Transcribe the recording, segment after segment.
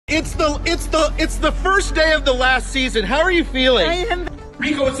It's the first day of the last season. How are you feeling?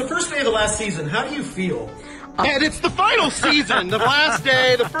 Rico, it's the first day of the last season. How do you feel? And it's the final season, the last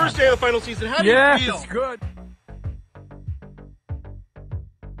day, the first day of the final season. How do you feel? Yes, good.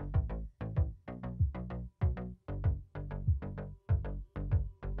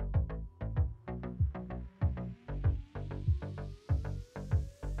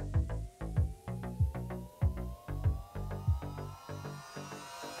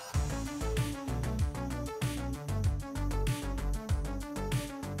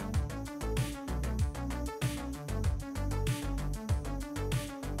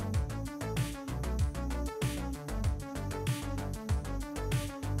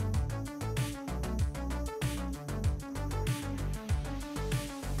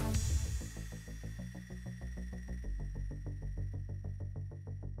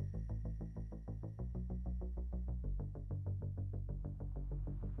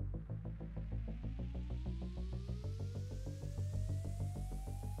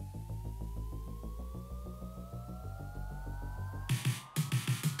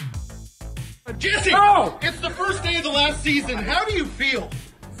 Jesse! No! It's the first day of the last season. How do you feel?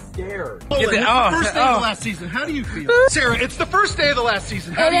 Scared. It's the first day of the last season. How do you feel? Sarah, it's the first day of the last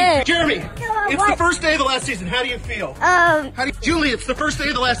season. How do you feel? Jeremy, it's the first day of the last season. How do you feel? Julie, it's the first day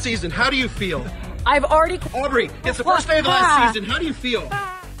of the last season. How do you feel? I've already... Aubrey, it's the first day of the last season. How do you feel?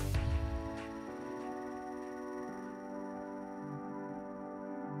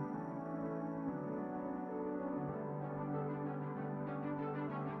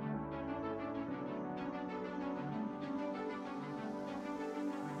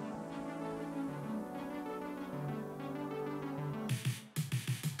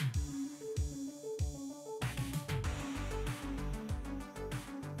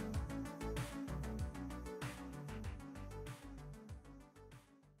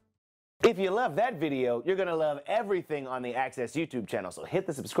 If you love that video, you're going to love everything on the Access YouTube channel. So hit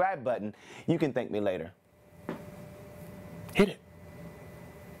the subscribe button. You can thank me later. Hit it.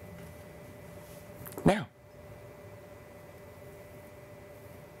 Now.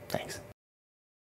 Thanks.